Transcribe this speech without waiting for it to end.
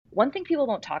one thing people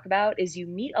don't talk about is you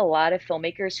meet a lot of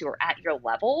filmmakers who are at your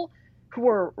level who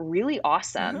are really Hmm.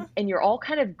 awesome, and you're all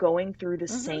kind of going through the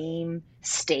Hmm. same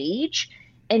stage,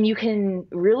 and you can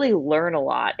really learn a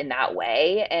lot in that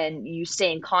way, and you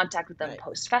stay in contact with them Right.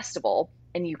 post festival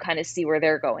and you kind of see where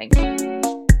they're going.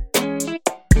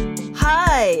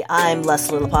 Hi, I'm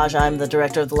Leslie Lepage. I'm the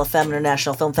director of the La Femme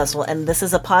International Film Festival, and this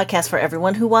is a podcast for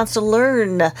everyone who wants to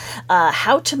learn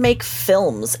how to make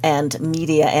films and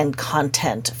media and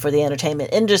content for the entertainment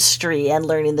industry and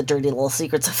learning the dirty little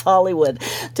secrets of Hollywood.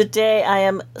 Today, I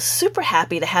am super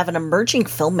happy to have an emerging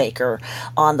filmmaker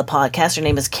on the podcast. Her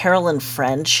name is Carolyn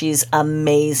Friend. She's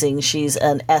amazing. She's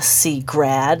an SC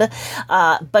grad,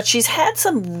 but she's had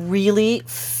some really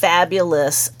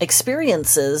fabulous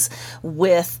experiences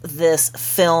with this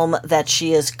film that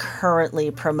she is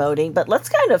currently promoting. But let's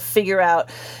kind of figure out,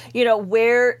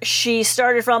 where she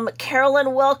started from.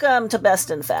 Carolyn, welcome to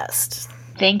Best in Fest.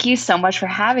 Thank you so much for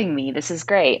having me. This is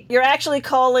great. You're actually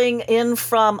calling in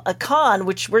from a con,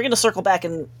 which we're going to circle back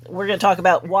and we're going to talk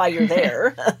about why you're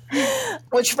there,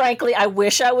 which frankly, I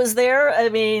wish I was there. I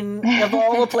mean, of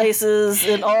all the places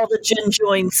and all the gin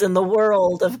joints in the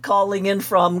world of calling in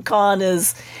from, con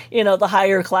is, the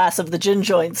higher class of the gin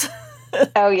joints.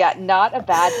 Oh yeah, not a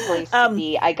bad place to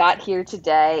be. I got here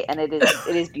today and it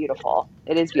is beautiful.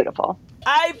 It is beautiful.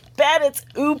 I bet it's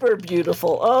uber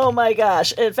beautiful. Oh my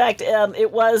gosh. In fact,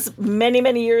 it was many,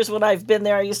 many years when I've been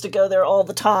there. I used to go there all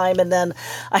the time, and then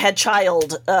I had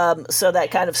child, so that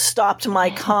kind of stopped my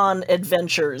con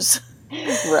adventures.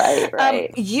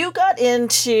 Right. You got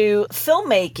into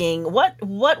filmmaking.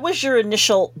 What was your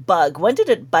initial bug? When did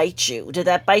it bite you? Did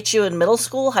that bite you in middle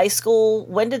school, high school?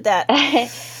 When did that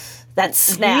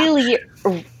snap?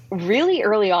 Really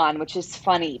early on, which is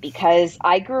funny because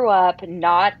I grew up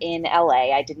not in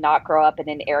LA. I did not grow up in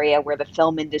an area where the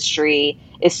film industry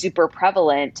is super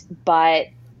prevalent, but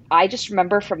I just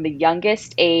remember from the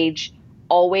youngest age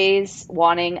always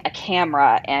wanting a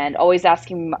camera and always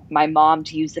asking my mom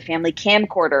to use the family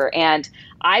camcorder. And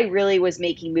I really was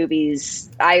making movies.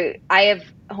 I have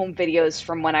home videos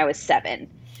from when I was 7.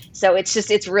 So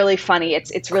it's really funny.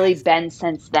 It's really been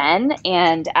since then.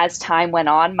 And as time went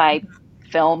on, my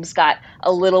films got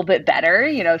a little bit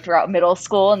better, throughout middle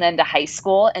school and then to high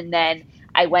school. And then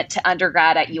I went to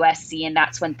undergrad at USC, and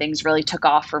that's when things really took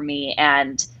off for me.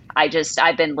 And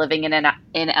I've been living in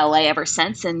LA ever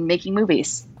since and making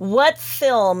movies. What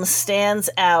film stands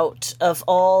out of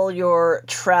all your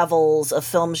travels of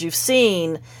films you've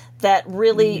seen that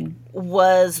really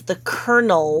was the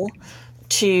kernel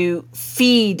to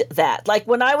feed that? Like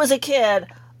when I was a kid,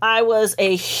 I was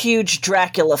a huge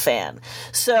Dracula fan.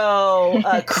 So,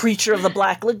 Creature of the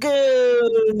Black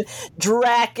Lagoon,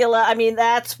 Dracula. I mean,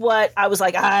 that's what I was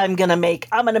like, I'm going to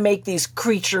make these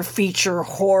creature feature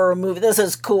horror movies. This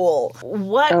is cool.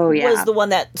 What was the one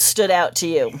that stood out to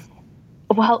you?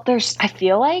 Well, I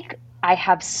feel like I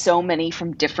have so many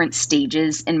from different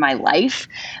stages in my life,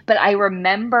 but I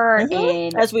remember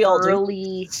as we all do,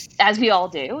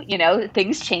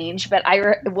 things change. But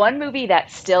one movie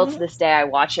that still to this day I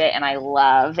watch it and I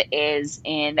love is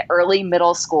in early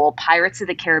middle school, Pirates of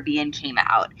the Caribbean came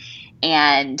out,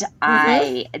 and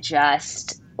I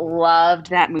just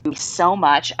loved that movie so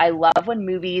much. I love when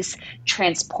movies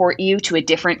transport you to a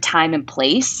different time and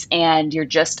place and you're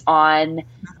just on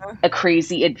a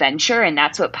crazy adventure, and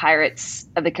that's what Pirates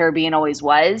of the Caribbean always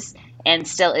was and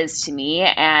still is to me.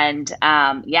 And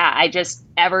I just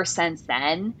ever since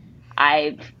then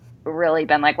I've really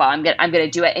been like, wow, I'm gonna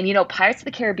do it. And Pirates of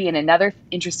the Caribbean, another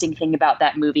interesting thing about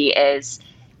that movie is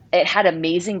it had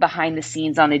amazing behind the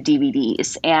scenes on the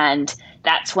DVDs. And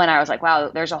that's when I was like, wow,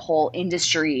 there's a whole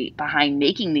industry behind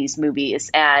making these movies.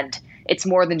 And it's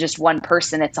more than just one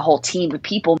person. It's a whole team of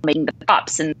people making the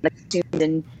props and the costumes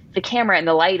and the camera and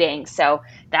the lighting. So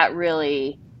that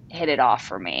really hit it off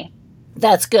for me.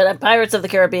 That's good. Pirates of the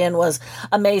Caribbean was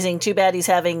amazing. Too bad he's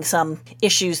having some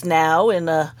issues now in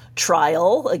a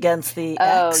trial against the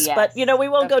ex. Yes. But we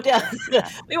won't go down.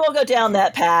 We won't go down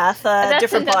that path. That's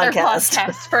different another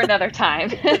podcast for another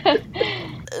time.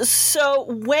 So,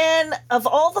 when of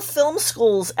all the film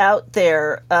schools out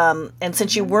there, and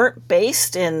since you weren't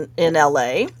based in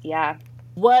LA,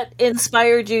 what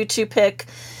inspired you to pick?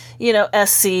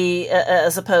 SC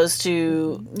as opposed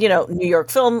to, New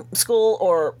York Film School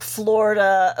or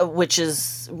Florida, which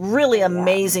is really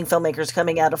amazing filmmakers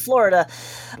coming out of Florida.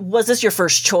 Was this your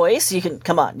first choice? You can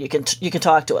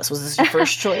talk to us. Was this your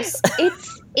first choice?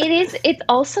 It's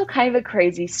also kind of a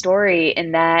crazy story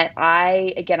in that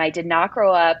I did not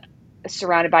grow up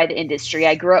surrounded by the industry.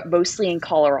 I grew up mostly in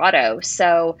Colorado.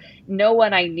 So no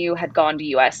one I knew had gone to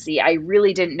USC. I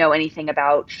really didn't know anything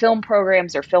about film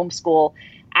programs or film school.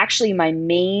 actually my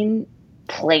main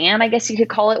plan, I guess you could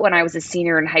call it, when I was a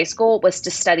senior in high school was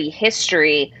to study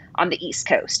history on the East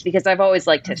Coast because I've always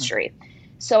liked history.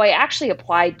 So I actually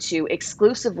applied to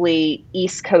exclusively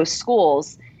East Coast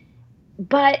schools,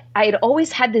 but I had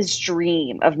always had this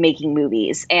dream of making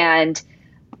movies. And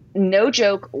no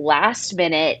joke, last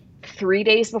minute, 3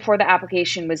 days before the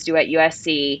application was due at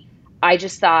USC, I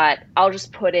just thought I'll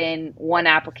just put in one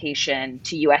application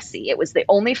to USC. It was the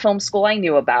only film school I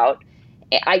knew about.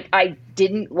 I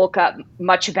didn't look up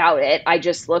much about it. I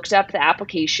just looked up the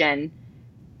application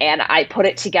and I put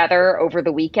it together over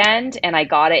the weekend and I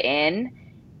got it in.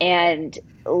 And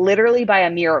literally by a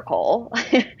miracle,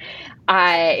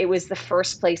 it was the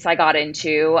first place I got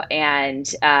into,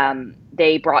 and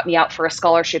they brought me out for a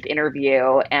scholarship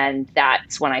interview, and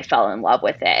that's when I fell in love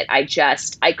with it.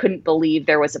 I couldn't believe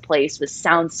there was a place with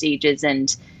sound stages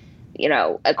and,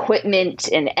 equipment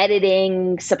and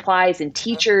editing supplies and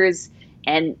teachers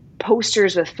and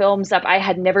posters with films up. I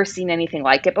had never seen anything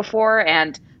like it before,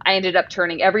 and I ended up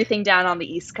turning everything down on the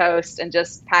East Coast and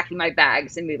just packing my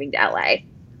bags and moving to LA.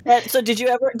 So did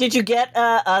you get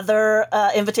other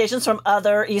invitations from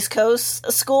other East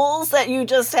Coast schools that you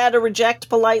just had to reject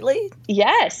politely?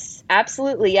 Yes,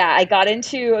 absolutely. Yeah. I got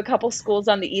into a couple schools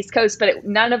on the East Coast, but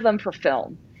none of them for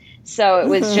film. So it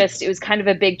was it was kind of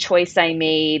a big choice I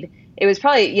made. It was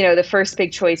probably, the first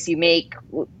big choice you make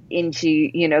into,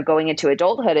 going into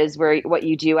adulthood is what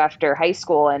you do after high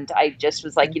school. And I just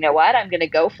was like, you know what, I'm going to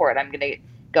go for it. I'm going to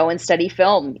go and study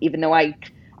film, even though I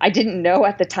didn't know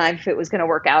at the time if it was going to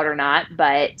work out or not,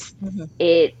 but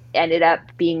it ended up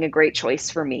being a great choice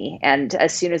for me. And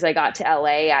as soon as I got to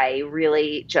LA, I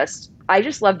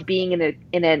just loved being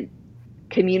in a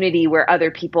community where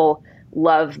other people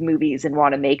love movies and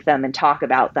want to make them and talk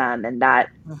about them. And that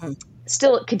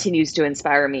still continues to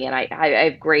inspire me. And I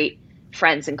have great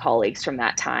friends and colleagues from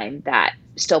that time that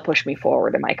still push me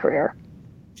forward in my career.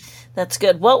 That's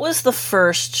good. What was the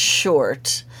first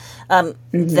short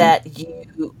that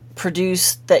you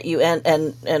produced, that you and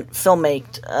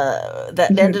filmmaked,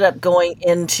 that ended up going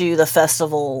into the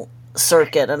festival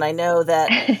circuit? And I know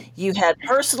that you had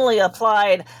personally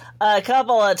applied a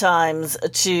couple of times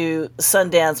to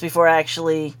Sundance before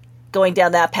actually going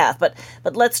down that path. But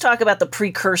let's talk about the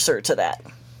precursor to that.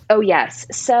 Oh, yes.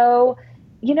 So,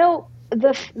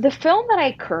 the film that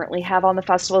I currently have on the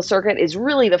festival circuit is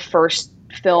really the first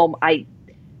film I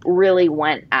really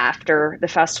went after the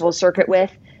festival circuit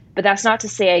with, but that's not to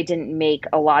say I didn't make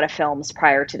a lot of films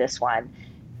prior to this one.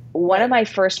 One of my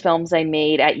first films I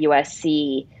made at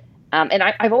USC, and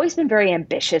I've always been very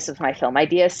ambitious with my film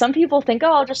ideas. Some people think,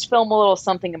 I'll just film a little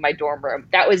something in my dorm room.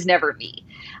 That was never me.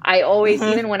 I always,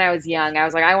 even when I was young, I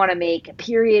was like, I want to make a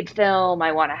period film.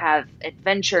 I want to have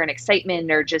adventure and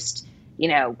excitement, or just,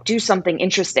 do something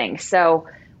interesting. So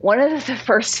one of the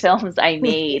first films I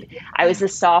made, I was a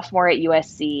sophomore at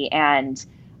USC, and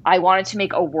I wanted to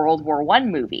make a World War I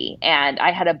movie, and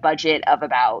I had a budget of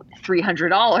about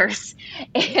 $300,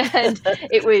 and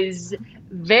it was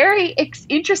very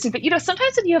interesting. But,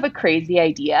 sometimes when you have a crazy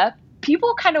idea,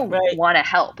 people kind of want to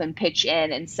help and pitch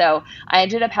in. And so I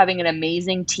ended up having an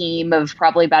amazing team of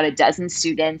probably about a dozen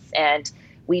students, and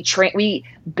we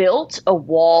built a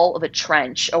wall of a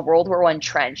trench, a World War I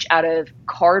trench, out of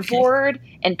cardboard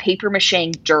and paper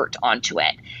mache dirt onto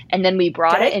it. And then we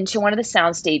brought it into one of the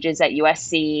sound stages at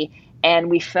USC, and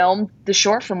we filmed the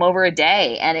short film over a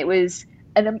day. And it was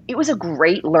a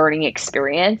great learning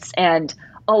experience. And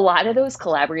a lot of those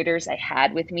collaborators I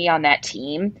had with me on that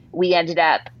team, we ended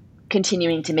up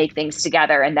continuing to make things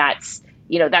together. And that's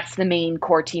the main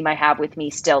core team I have with me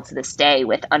still to this day,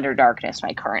 with Under Darkness,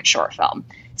 my current short film.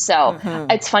 So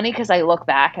it's funny because I look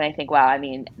back and I think, wow,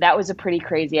 that was a pretty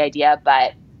crazy idea,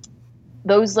 but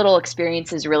those little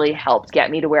experiences really helped get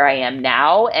me to where I am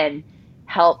now, and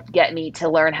helped get me to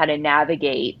learn how to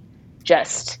navigate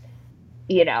just,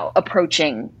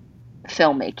 approaching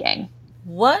filmmaking.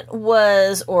 What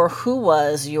was, or who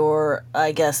was your,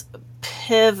 I guess,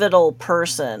 pivotal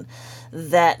person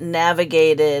that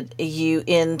navigated you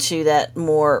into that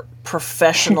more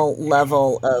professional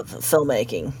level of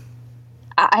filmmaking?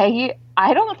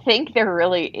 I don't think there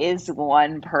really is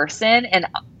one person. And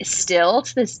still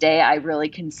to this day, I really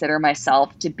consider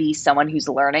myself to be someone who's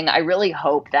learning. I really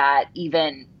hope that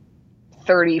even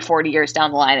 30, 40 years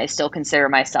down the line, I still consider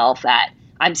myself that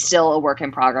I'm still a work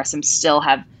in progress. I'm still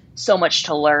have so much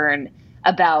to learn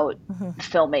about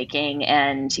filmmaking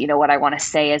and, what I want to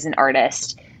say as an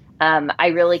artist. I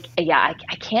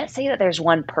can't say that there's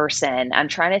one person. I'm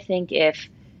trying to think if,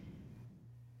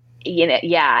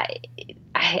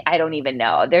 I don't even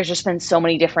know. There's just been so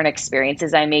many different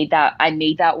experiences. I made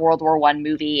that World War I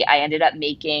movie. I ended up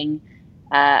making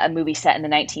a movie set in the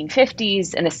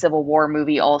 1950s, and a Civil War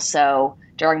movie also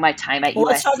during my time at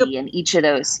USC. And each of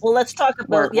those. Well, let's talk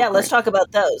about let's talk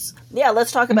about those. Yeah,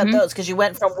 let's talk about those, because you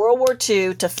went from World War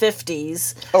II to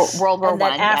 50s. Oh, World War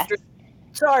One. After, yes.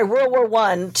 Sorry, World War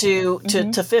One to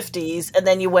 50s, and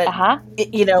then you went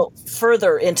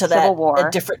further into that Civil War.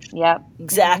 A different,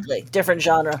 exactly, different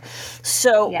genre.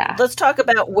 So let's talk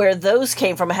about where those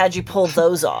came from. How'd you pull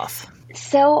those off?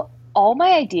 So all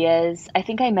my ideas, I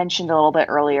think I mentioned a little bit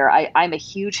earlier, I'm a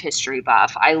huge history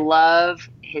buff. I love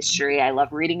history. I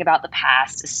love reading about the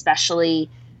past, especially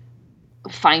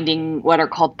finding what are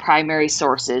called primary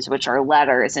sources, which are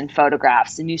letters and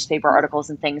photographs and newspaper articles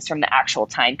and things from the actual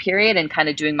time period, and kind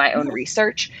of doing my own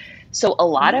research. So a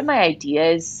lot of my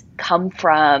ideas come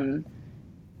from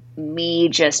me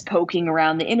just poking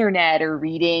around the internet or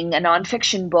reading a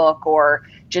nonfiction book, or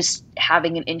just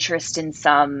having an interest in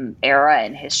some era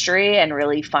in history and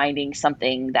really finding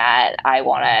something that I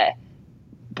want to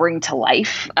bring to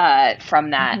life from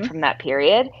that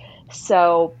period.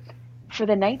 So for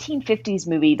the 1950s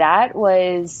movie, that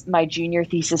was my junior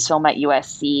thesis film at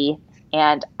USC.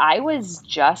 And I was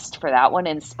just, for that one,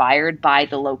 inspired by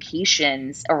the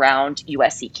locations around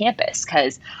USC campus,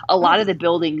 because a lot of the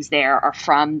buildings there are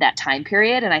from that time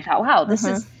period. And I thought, wow, this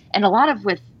is, and a lot of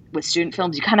with student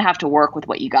films, you kind of have to work with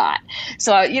what you got.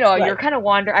 So, you're kind of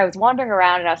I was wandering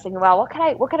around, and I was thinking, well,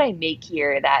 what could I make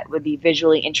here that would be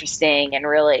visually interesting and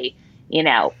really,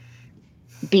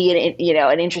 be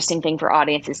an interesting thing for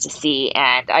audiences to see.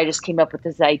 And I just came up with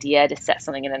this idea to set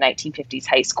something in the 1950s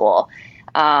high school.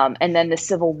 And then the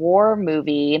Civil War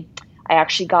movie, I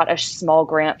actually got a small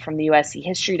grant from the USC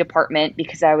History Department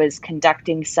because I was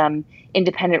conducting some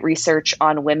independent research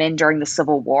on women during the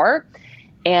Civil War.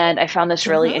 And I found this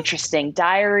really interesting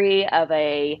diary of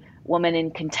a woman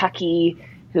in Kentucky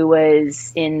who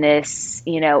was in this,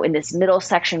 in this middle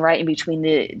section, right in between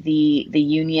the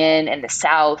Union and the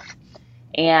South.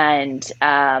 And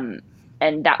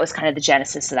that was kind of the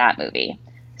genesis of that movie.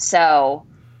 So,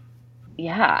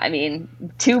 yeah, I mean,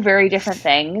 two very different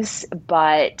things,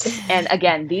 and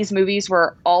again, these movies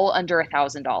were all under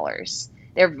 $1,000.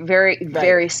 They're very,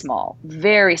 very small,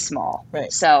 very small.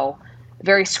 Right. So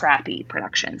very scrappy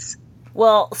productions.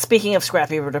 Well, speaking of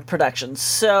scrappy productions,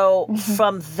 so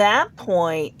from that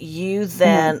point, you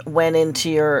then went into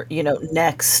your,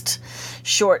 next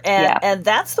short, and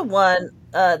that's the one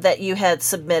that you had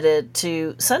submitted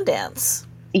to Sundance.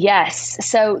 Yes.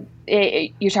 So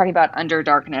you're talking about Under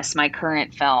Darkness, my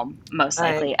current film, most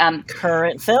likely.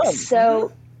 Current film.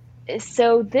 So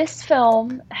this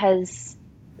film has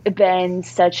been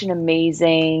such an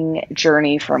amazing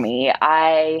journey for me.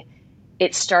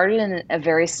 It started in a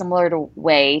very similar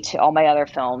way to all my other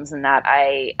films, in that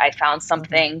I found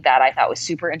something that I thought was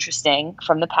super interesting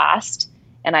from the past,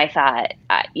 and I thought,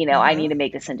 I need to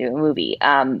make this into a movie.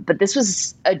 But this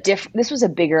was a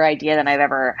bigger idea than I've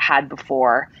ever had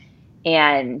before,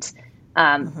 and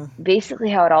basically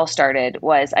how it all started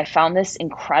was I found this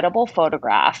incredible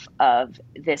photograph of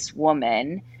this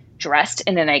woman dressed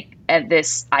in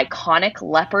this iconic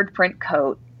leopard print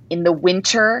coat in the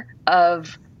winter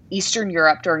of Eastern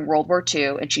Europe during World War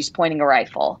II, and she's pointing a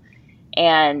rifle.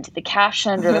 And the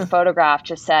caption under the photograph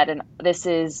just said, and this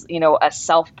is, a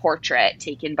self-portrait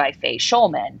taken by Faye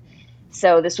Schulman.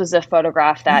 So this was a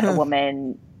photograph that a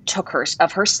woman took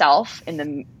of herself in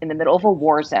the middle of a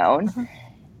war zone.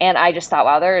 And I just thought,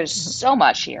 wow, there is so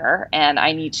much here, and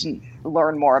I need to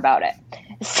learn more about it.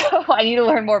 So I need to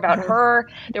learn more about her.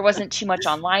 There wasn't too much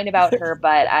online about her,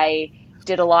 but I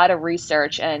did a lot of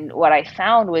research, and what I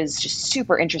found was just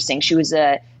super interesting. She was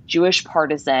a Jewish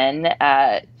partisan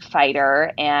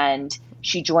fighter, and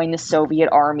she joined the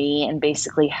Soviet army and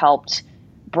basically helped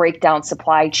break down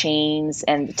supply chains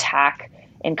and attack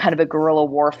in kind of a guerrilla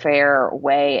warfare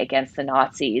way against the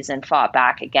Nazis, and fought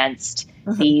back against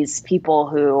these people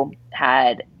who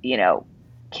had,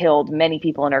 killed many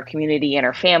people in her community and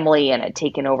her family, and had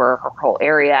taken over her whole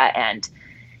area. And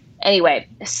anyway,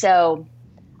 so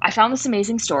I found this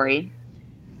amazing story,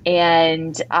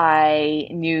 and I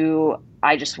knew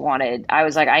I was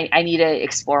like, I need to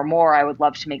explore more. I would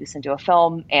love to make this into a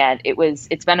film. And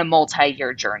it's been a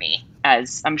multi-year journey,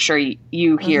 as I'm sure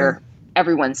you hear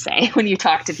everyone say when you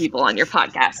talk to people on your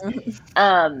podcast.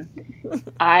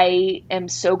 I am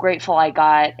so grateful I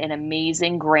got an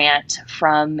amazing grant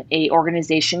from a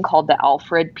organization called the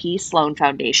Alfred P. Sloan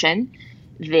Foundation.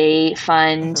 They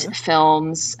fund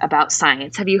films about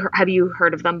science. Have you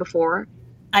heard of them before?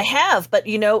 I have, but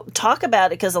talk about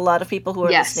it, because a lot of people who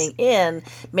are listening in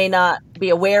may not be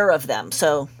aware of them.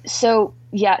 So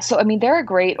Yeah, so I mean, they're a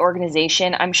great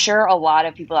organization. I'm sure a lot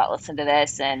of people that listen to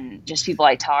this and just people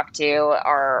I talk to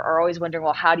are always wondering,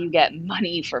 well, how do you get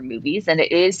money for movies? And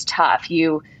it is tough.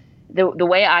 The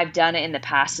way I've done it in the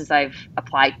past is I've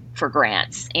applied for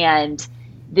grants, and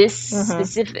this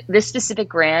specific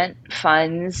grant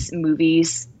funds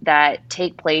movies that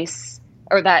take place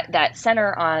or that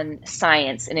center on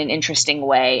science in an interesting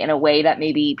way, in a way that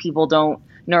maybe people don't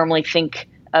normally think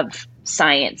of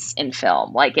science in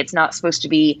film. Like, it's not supposed to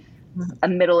be a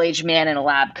middle-aged man in a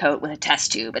lab coat with a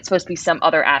test tube. It's supposed to be some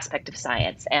other aspect of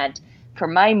science. And for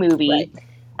my movie,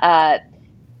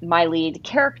 my lead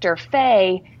character,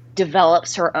 Faye,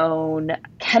 develops her own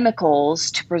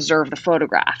chemicals to preserve the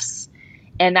photographs.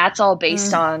 And that's all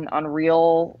based on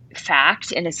real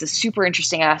fact. And it's a super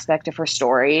interesting aspect of her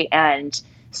story. And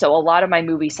so a lot of my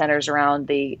movie centers around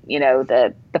the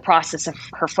process of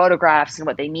her photographs and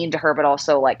what they mean to her, but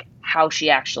also like how she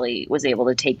actually was able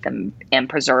to take them and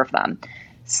preserve them.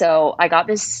 So I got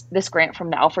this grant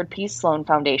from the Alfred P. Sloan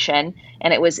Foundation,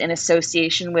 and it was in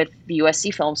association with the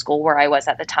USC Film School where I was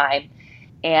at the time.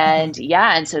 And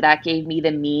and so that gave me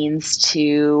the means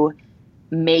to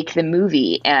make the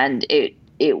movie. And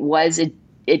it was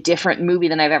a different movie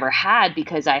than I've ever had,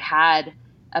 because I had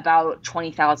about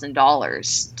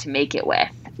 $20,000 to make it with,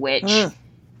 which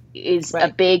is a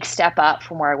big step up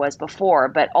from where I was before.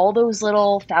 But all those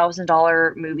little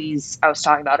 $1,000 movies I was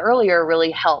talking about earlier really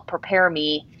helped prepare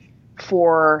me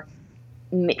for,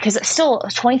 because still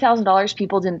 $20,000,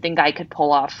 people didn't think I could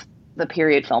pull off the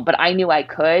period film, but I knew I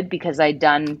could because I'd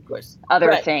done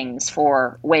other things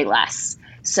for way less.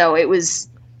 So it was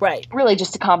really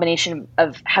just a combination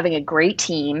of having a great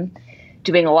team,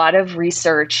 doing a lot of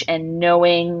research, and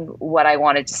knowing what I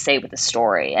wanted to say with the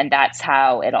story. And that's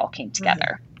how it all came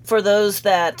together. For those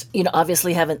that,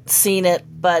 obviously haven't seen it,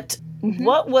 but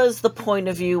what was the point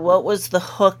of view? What was the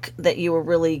hook that you were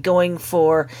really going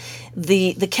for?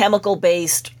 The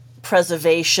chemical-based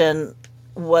preservation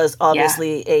was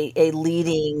obviously a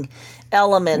leading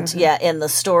element, in the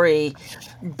story,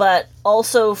 but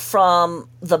also from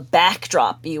the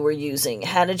backdrop you were using.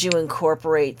 How did you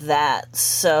incorporate that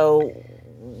so,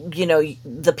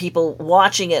 the people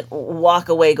watching it walk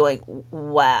away going,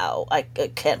 wow, I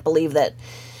can't believe that,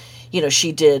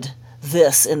 she did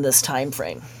this in this time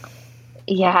frame?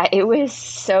 Yeah, it was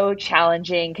so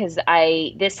challenging because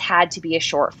this had to be a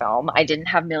short film. I didn't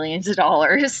have millions of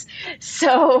dollars.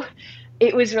 So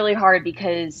it was really hard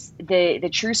because the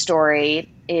true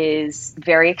story is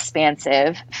very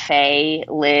expansive. Faye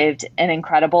lived an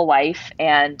incredible life,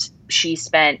 and she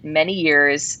spent many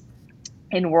years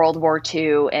in World War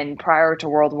II and prior to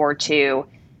World War II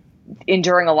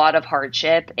enduring a lot of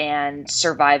hardship and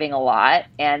surviving a lot.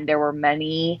 And there were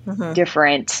many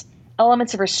different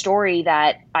elements of her story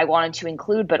that I wanted to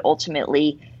include, but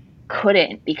ultimately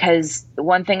couldn't, because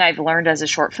one thing I've learned as a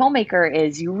short filmmaker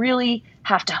is you really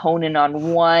have to hone in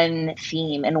on one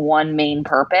theme and one main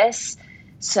purpose.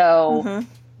 So,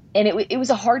 and it was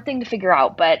a hard thing to figure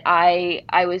out, but I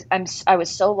was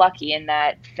so lucky in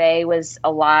that Faye was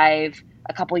alive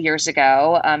a couple years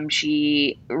ago.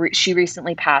 She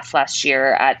recently passed last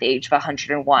year at the age of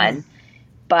 101.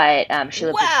 But she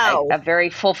lived a very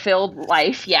fulfilled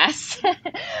life. Yes.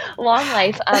 Long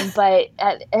life. But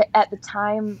at the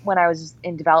time when I was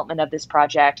in development of this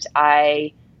project,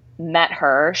 I met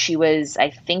her. She was,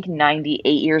 I think, 98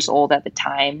 years old at the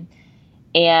time.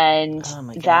 And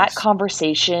that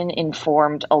conversation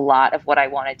informed a lot of what I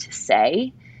wanted to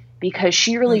say, because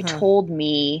she really told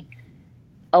me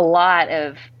a lot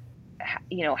of,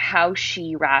 how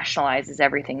she rationalizes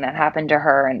everything that happened to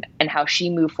her and how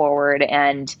she moved forward.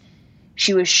 And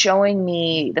she was showing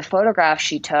me the photographs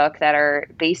she took that are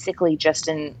basically just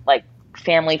in like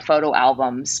family photo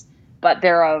albums, but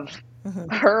they're of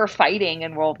her fighting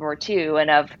in World War II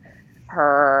and of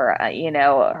her,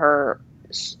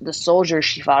 the soldiers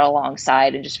she fought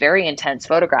alongside, and just very intense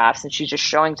photographs. And she's just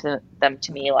showing them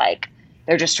to me like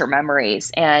they're just her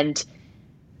memories. And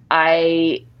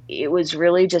it was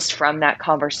really just from that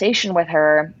conversation with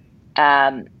her,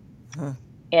 and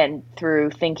through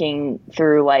thinking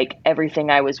through like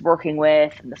everything I was working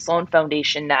with and the Sloan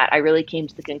Foundation, that I really came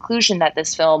to the conclusion that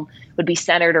this film would be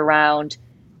centered around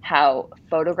how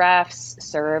photographs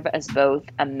serve as both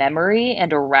a memory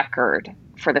and a record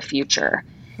for the future,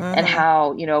 and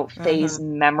how, Faye's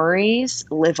memories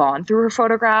live on through her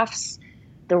photographs.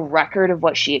 The record of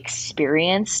what she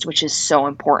experienced, which is so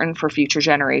important for future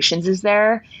generations, is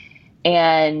there.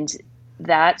 And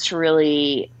that's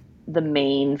really the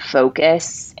main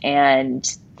focus and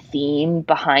theme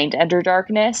behind Enter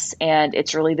Darkness. And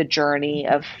it's really the journey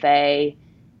of Faye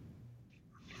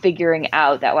figuring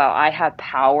out that, wow, I have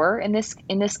power in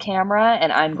this camera,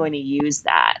 and I'm going to use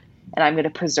that, and I'm going to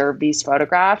preserve these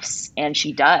photographs. And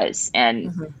she does,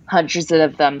 and hundreds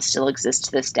of them still exist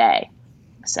to this day.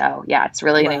 So yeah, it's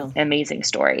really an amazing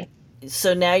story.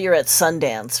 So now you're at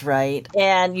Sundance, right?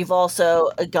 And you've also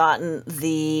gotten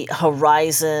the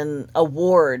Horizon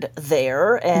Award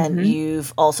there, and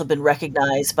you've also been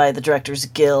recognized by the Directors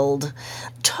Guild.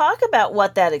 Talk about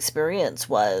what that experience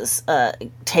was,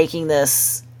 taking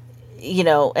this,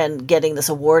 and getting this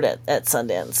award at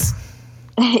Sundance.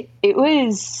 It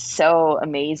was so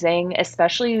amazing,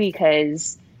 especially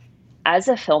because as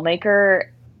a filmmaker,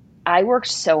 I worked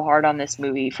so hard on this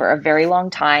movie for a very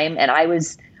long time, and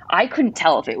I couldn't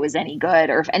tell if it was any good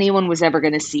or if anyone was ever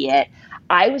going to see it.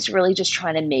 I was really just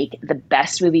trying to make the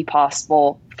best movie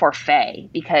possible for Faye,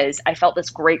 because I felt this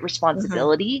great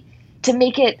responsibility to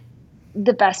make it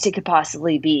the best it could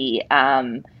possibly be.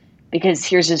 Because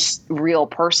here's this real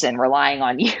person relying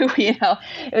on you,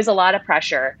 it was a lot of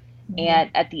pressure.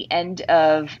 And at the end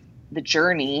of the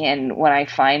journey, and when I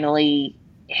finally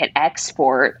hit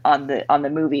export on the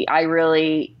movie, I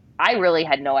really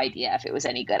had no idea if it was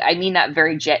any good. I mean that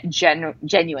very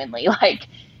genuinely. Like,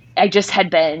 I just had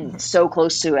been so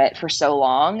close to it for so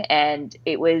long, and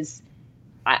it was,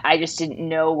 I just didn't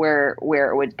know where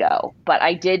it would go. But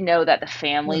I did know that the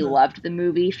family loved the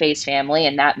movie, Faye's family,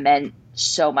 and that meant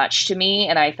so much to me.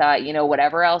 And I thought,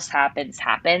 whatever else happens.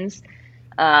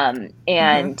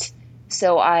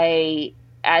 So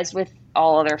as with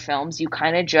all other films, you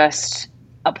kind of just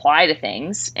apply to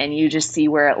things and you just see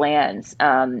where it lands.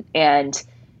 And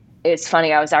it's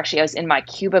funny, I was in my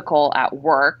cubicle at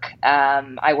work.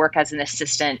 I work as an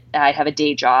assistant. I have a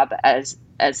day job as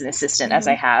an assistant, as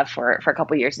I have for a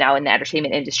couple of years now in the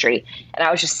entertainment industry. And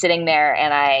I was just sitting there,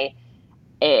 and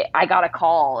I got a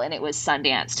call, and it was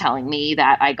Sundance telling me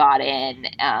that I got in,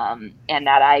 and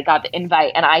that I got the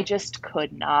invite, and I just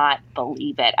could not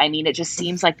believe it. I mean, it just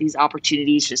seems like these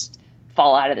opportunities just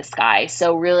fall out of the sky.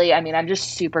 So really, I mean, I'm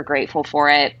just super grateful for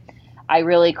it. I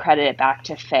really credit it back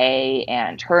to Faye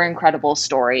and her incredible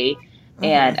story.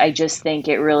 And I just think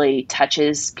it really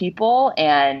touches people.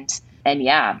 And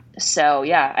yeah, so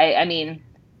yeah, I mean,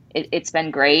 it's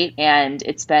been great. And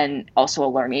it's been also a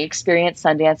learning experience.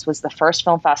 Sundance was the first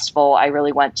film festival I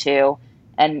really went to,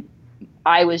 and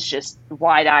I was just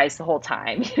wide eyes the whole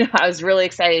time. I was really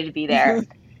excited to be there.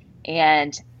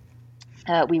 And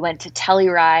we went to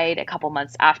Telluride a couple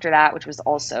months after that, which was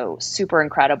also super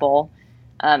incredible.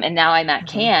 And now I'm at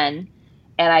Cannes,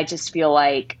 and I just feel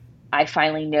like I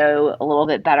finally know a little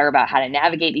bit better about how to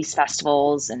navigate these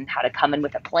festivals and how to come in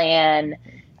with a plan.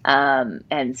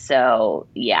 And so,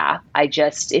 yeah,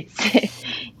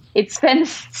 it's been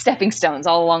stepping stones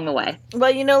all along the way.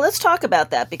 Well, let's talk about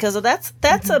that, because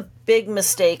that's a big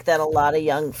mistake that a lot of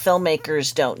young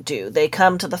filmmakers don't do. They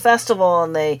come to the festival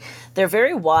and they're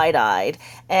very wide-eyed,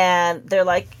 and they're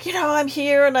like, I'm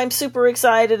here and I'm super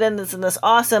excited and this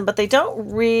awesome, but they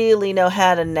don't really know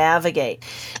how to navigate.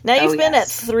 Now, you've been at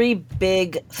 3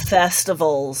 big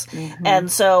festivals, and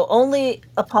so only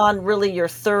upon really your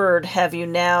third have you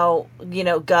now,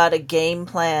 got a game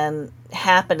plan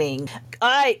happening.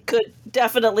 I could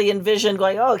definitely envision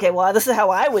going, oh, okay, well, this is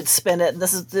how I would spin it, and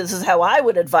this is how I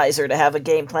would advise her to have a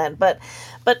game plan. But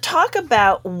talk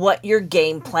about what your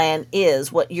game plan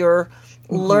is, what your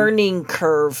learning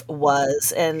curve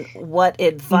was, and what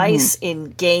advice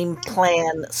in game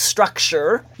plan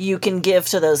structure you can give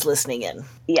to those listening in.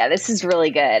 Yeah, this is really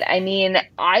good. I mean,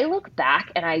 I look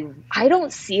back and I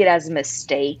don't see it as a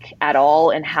mistake at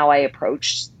all in how I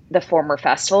approached the former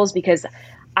festivals, because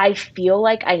I feel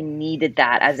like I needed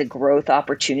that as a growth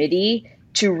opportunity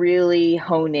to really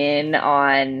hone in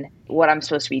on what I'm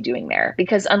supposed to be doing there.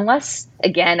 Because unless,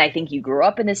 again, I think you grew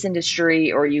up in this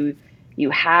industry, or you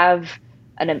have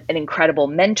an incredible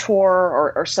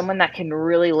mentor or someone that can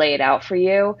really lay it out for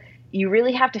you, you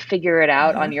really have to figure it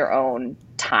out on your own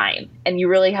time. And you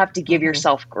really have to give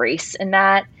yourself grace in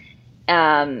that.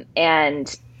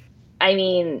 And I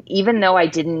mean, even though I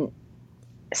didn't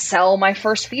sell my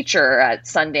first feature at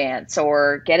Sundance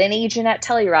or get an agent at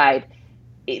Telluride,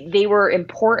 they were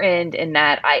important in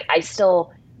that I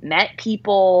still met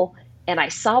people and I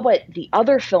saw what the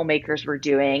other filmmakers were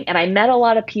doing, and I met a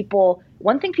lot of people.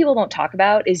 One thing people don't talk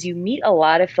about is you meet a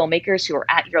lot of filmmakers who are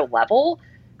at your level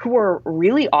who are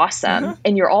really awesome,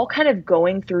 and you're all kind of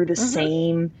going through the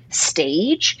same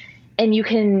stage, and you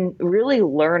can really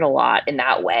learn a lot in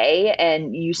that way,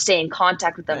 and you stay in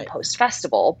contact with them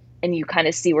post-festival, and you kind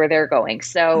of see where they're going.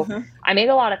 So I made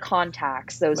a lot of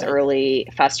contacts those early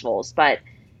festivals, but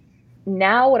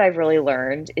now what I've really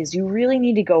learned is you really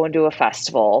need to go into a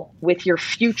festival with your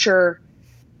future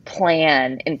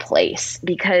plan in place,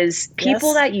 because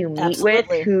people Yes, that you meet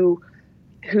absolutely. with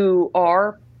who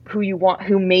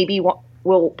maybe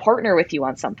will partner with you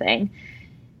on something,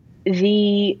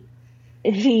 the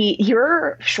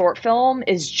your short film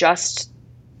is just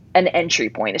an entry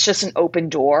point. It's just an open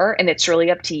door, and it's really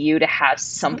up to you to have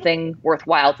something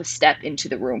worthwhile to step into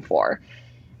the room for.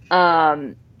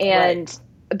 Right.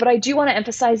 But I do want to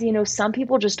emphasize, some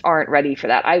people just aren't ready for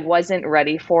that. I wasn't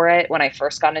ready for it when I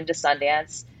first got into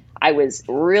Sundance. I was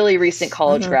really recent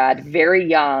college grad, very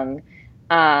young.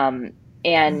 And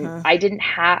I didn't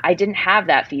have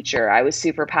that feature. I was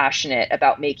super passionate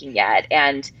about making it.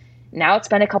 And now it's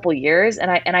been a couple years, and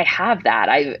I have that.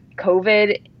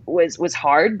 COVID was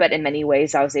hard, but in many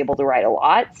ways I was able to write a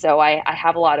lot. So I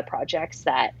have a lot of projects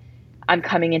that I'm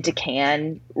coming into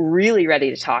Cannes really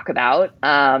ready to talk about.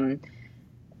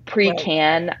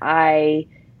 Pre-Cannes, I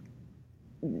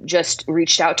just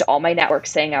reached out to all my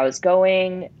networks saying I was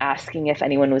going, asking if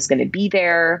anyone was going to be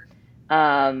there.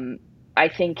 I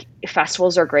think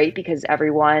festivals are great because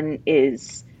everyone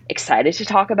is excited to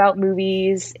talk about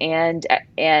movies, and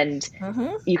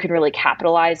you can really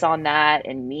capitalize on that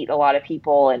and meet a lot of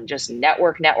people and just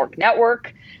network. The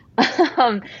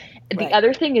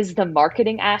other thing is the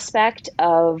marketing aspect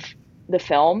of the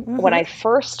film. When I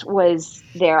first was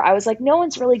there, I was like, no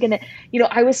one's really going to,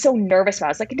 I was so nervous about it.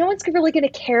 I was like, no one's really going to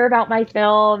care about my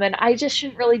film, and I just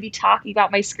shouldn't really be talking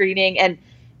about my screening. And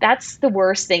that's the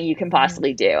worst thing you can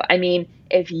possibly do. I mean,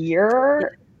 if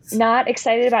you're not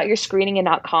excited about your screening and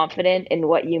not confident in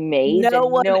what you made, no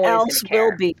one else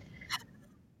will be.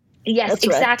 Yes, That's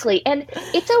exactly. Right. And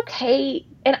it's okay.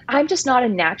 And I'm just not a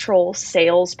natural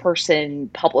salesperson,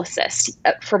 publicist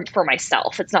for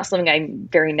myself. It's not something I'm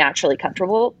very naturally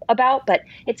comfortable about, but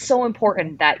it's so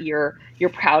important that you're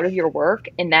proud of your work,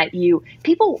 and that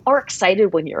people are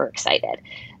excited when you're excited.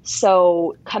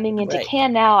 So coming into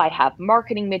Cannes now, I have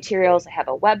marketing materials, I have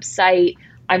a website,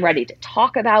 I'm ready to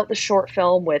talk about the short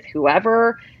film with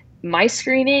whoever. My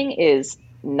screening is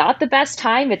not the best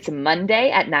time. It's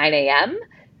Monday at 9 a.m.,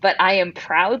 but I am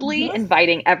proudly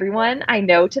inviting everyone I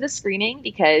know to the screening,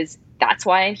 because that's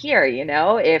why I'm here.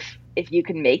 If you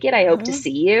can make it, I hope to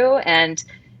see you. And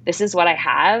this is what I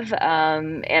have.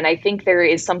 And I think there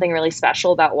is something really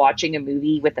special about watching a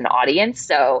movie with an audience.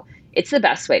 So it's the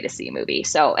best way to see a movie.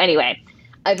 So anyway,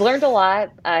 I've learned a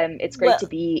lot. It's great to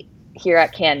be here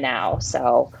at Cannes now.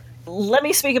 So let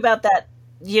me speak about that.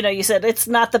 You said it's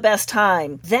not the best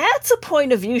time. That's a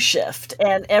point of view shift.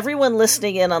 And everyone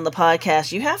listening in on the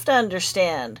podcast, you have to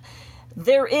understand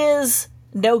there is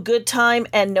no good time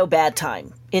and no bad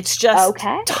time. It's just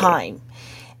time.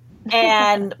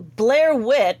 And Blair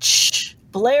Witch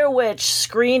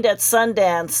screened at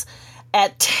Sundance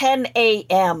at 10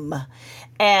 a.m.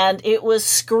 and it was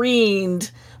screened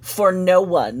for no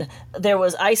one. There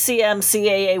was ICM,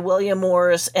 CAA, William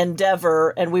Morris,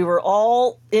 Endeavor, and we were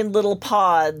all in little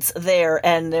pods there,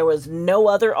 and there was no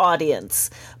other audience.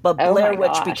 But Blair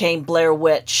Witch became Blair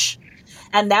Witch.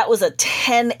 And that was a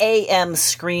 10 a.m.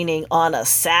 screening on a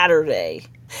Saturday.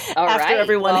 After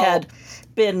everyone had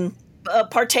been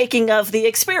partaking of the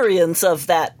experience of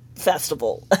that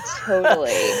festival.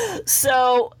 Totally.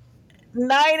 So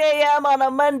 9 a.m. on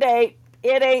a Monday,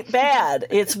 it ain't bad.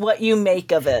 It's what you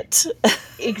make of it.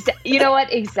 You know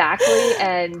what? Exactly.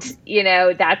 And,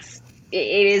 it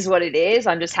is what it is.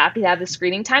 I'm just happy to have the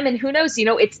screening time. And who knows,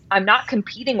 I'm not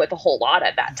competing with a whole lot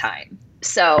at that time.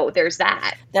 So there's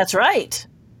that. That's right.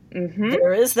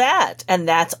 There is that. And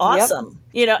that's awesome.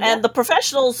 And the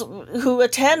professionals who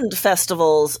attend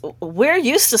festivals, we're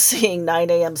used to seeing 9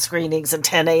 a.m. screenings and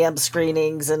 10 a.m.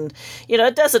 screenings. And,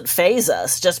 it doesn't faze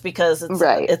us just because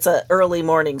it's an early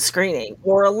morning screening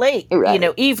or a late,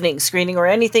 evening screening or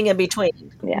anything in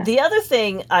between. Yeah. The other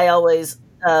thing I always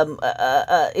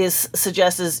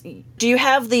suggest is, do you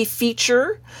have the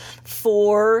feature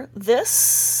for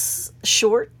this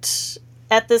short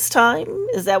at this time?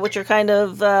 Is that what you're kind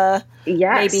of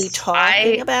maybe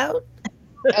talking about?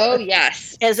 Oh,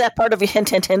 yes. Is that part of your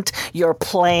hint, your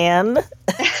plan?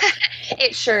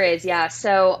 It sure is, yeah.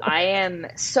 So I am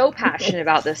so passionate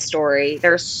about this story.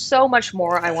 There's so much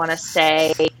more I want to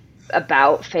say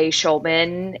about Faye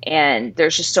Schulman, and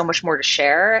there's just so much more to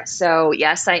share. So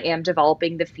yes, I am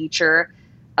developing the feature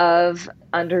of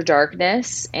Under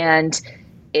Darkness, and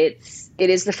it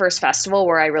is the first festival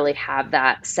where I really have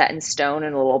that set in stone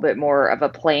and a little bit more of a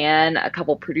plan, a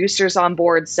couple producers on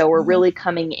board. So we're really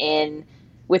coming in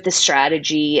with the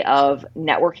strategy of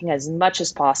networking as much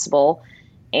as possible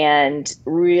and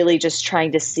really just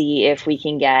trying to see if we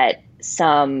can get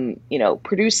some,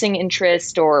 producing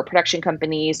interest or production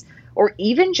companies or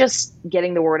even just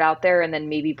getting the word out there and then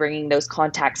maybe bringing those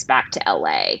contacts back to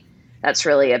LA. That's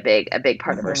really a big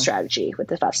part of our strategy with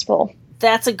the festival.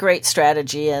 That's a great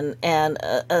strategy. And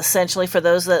essentially for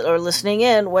those that are listening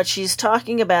in, what she's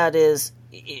talking about is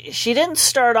she didn't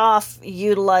start off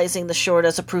utilizing the short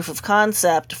as a proof of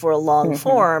concept for a long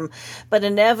form, but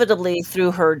inevitably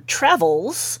through her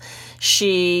travels,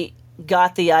 she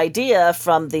got the idea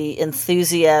from the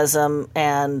enthusiasm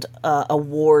and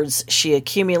awards she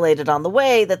accumulated on the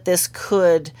way that this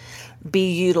could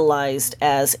be utilized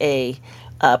as a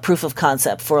proof of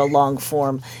concept for a long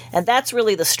form. And that's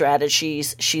really the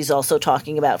strategies she's also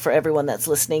talking about for everyone that's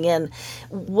listening in.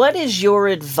 What is your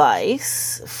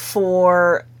advice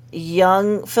for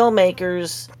young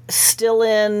filmmakers still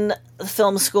in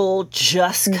film school,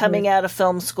 just coming out of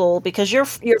film school? Because you're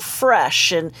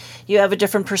fresh and you have a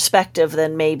different perspective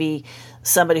than maybe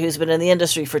somebody who's been in the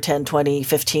industry for 10, 20,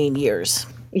 15 years.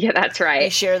 Yeah, that's right. You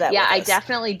share that with us. I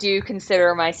definitely do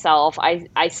consider myself,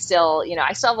 I still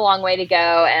have a long way to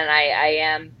go, and I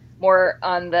am more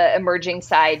on the emerging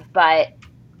side. But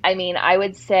I mean, I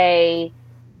would say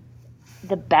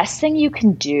the best thing you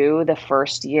can do the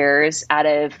first years out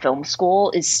of film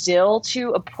school is still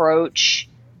to approach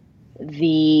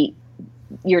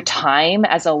your time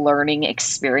as a learning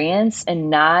experience and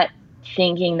not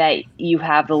thinking that you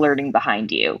have the learning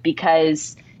behind you,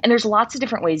 and there's lots of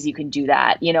different ways you can do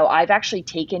that. I've actually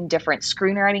taken different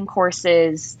screenwriting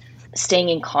courses, staying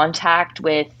in contact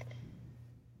with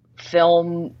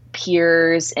film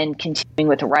peers and continuing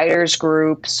with writers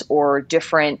groups or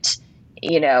different,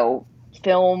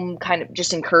 film kind of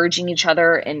just encouraging each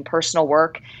other in personal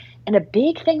work. And a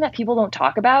big thing that people don't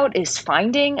talk about is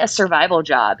finding a survival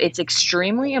job. It's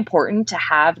extremely important to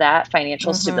have that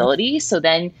financial stability. So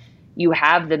then you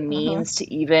have the means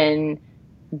to even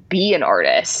be an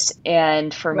artist.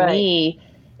 And for me,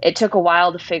 it took a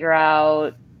while to figure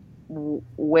out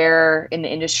where in the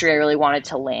industry I really wanted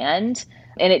to land.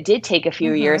 And it did take a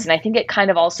few years. And I think it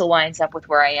kind of also lines up with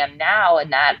where I am now,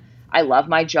 and that I love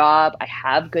my job. I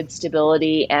have good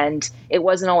stability, and it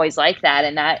wasn't always like that.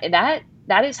 And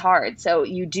that is hard. So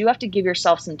you do have to give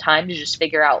yourself some time to just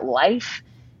figure out life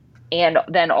and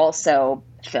then also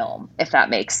film, if that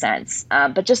makes sense.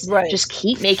 But just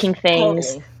keep making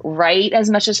things right as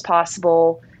much as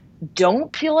possible.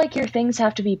 Don't feel like your things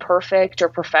have to be perfect or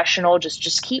professional.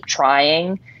 Just keep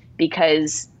trying,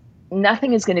 because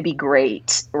nothing is going to be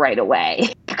great right away.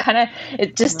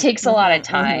 It just takes a lot of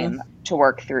time to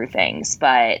work through things.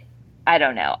 But I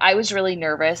don't know. I was really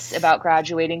nervous about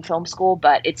graduating film school,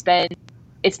 but it's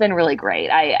been really great.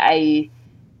 I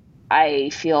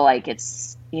feel like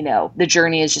it's, the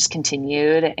journey is just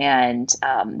continued, and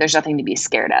there's nothing to be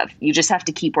scared of. You just have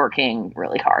to keep working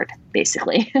really hard,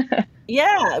 basically.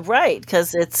 Yeah, right.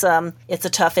 Because it's a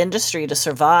tough industry to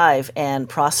survive and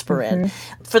prosper in.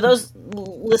 For those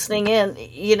listening in,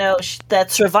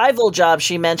 that survival job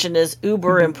she mentioned is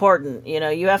uber important.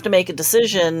 You have to make a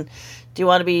decision. Do you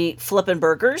want to be flipping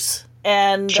burgers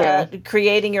and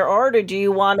creating your art, or do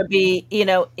you want to be,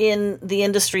 in the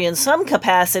industry in some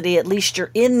capacity? At least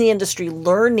you're in the industry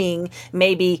learning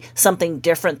maybe something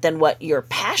different than what your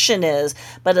passion is,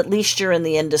 but at least you're in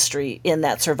the industry in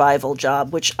that survival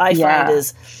job, which I find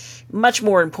is much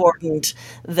more important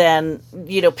than,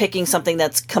 picking something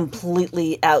that's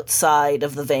completely outside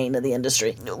of the vein of the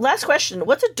industry. Last question.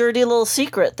 What's a dirty little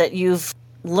secret that you've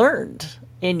learned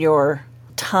in your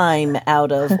time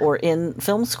out of or in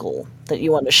film school that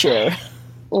you want to share?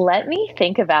 Let me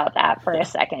think about that for a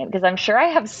second, because I'm sure I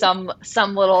have some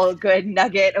little good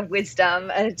nugget of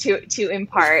wisdom to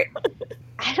impart.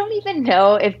 I don't even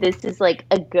know if this is like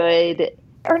a good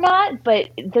or not,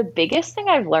 but the biggest thing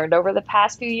I've learned over the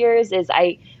past few years is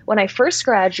when I first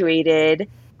graduated,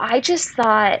 I just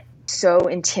thought so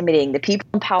intimidating. The people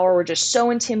in power were just so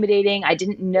intimidating. I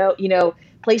didn't know,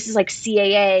 places like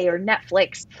CAA or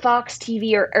Netflix, Fox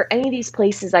TV, or any of these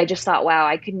places, I just thought, wow,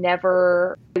 I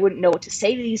wouldn't know what to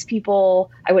say to these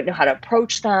people. I wouldn't know how to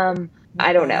approach them.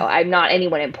 I don't know. I'm not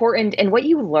anyone important. And what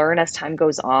you learn as time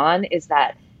goes on is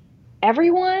that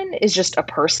everyone is just a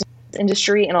person in this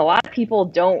industry. And a lot of people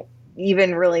don't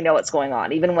even really know what's going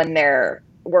on, even when they're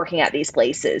working at these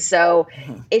places. So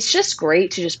it's just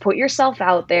great to just put yourself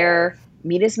out there,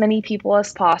 meet as many people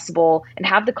as possible, and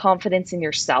have the confidence in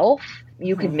yourself.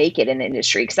 You could make it in the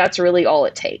industry, because that's really all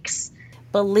it takes.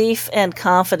 Belief and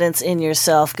confidence in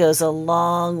yourself goes a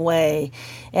long way.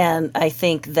 And I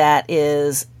think that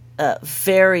is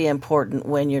very important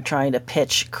when you're trying to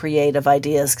pitch creative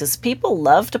ideas, because people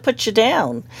love to put you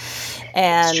down.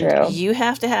 And you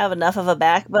have to have enough of a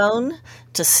backbone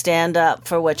to stand up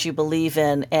for what you believe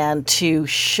in and to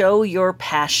show your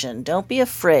passion. Don't be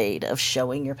afraid of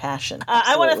showing your passion.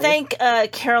 I want to thank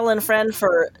Carolyn Friend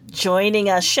for joining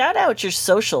us. Shout out your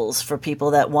socials for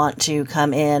people that want to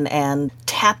come in and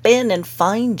tap in and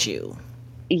find you.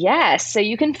 Yes. So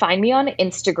you can find me on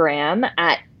Instagram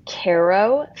at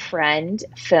Caro Friend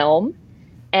Film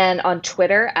and on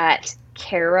Twitter at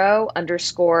Caro_friend.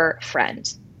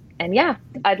 And yeah,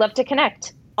 I'd love to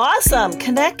connect. Awesome.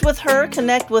 Connect with her,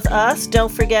 connect with us.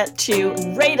 Don't forget to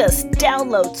rate us,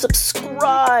 download,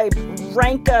 subscribe,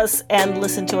 rank us, and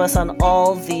listen to us on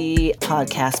all the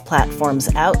podcast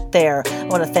platforms out there. I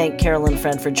want to thank Carolyn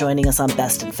Friend for joining us on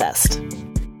Best in Fest.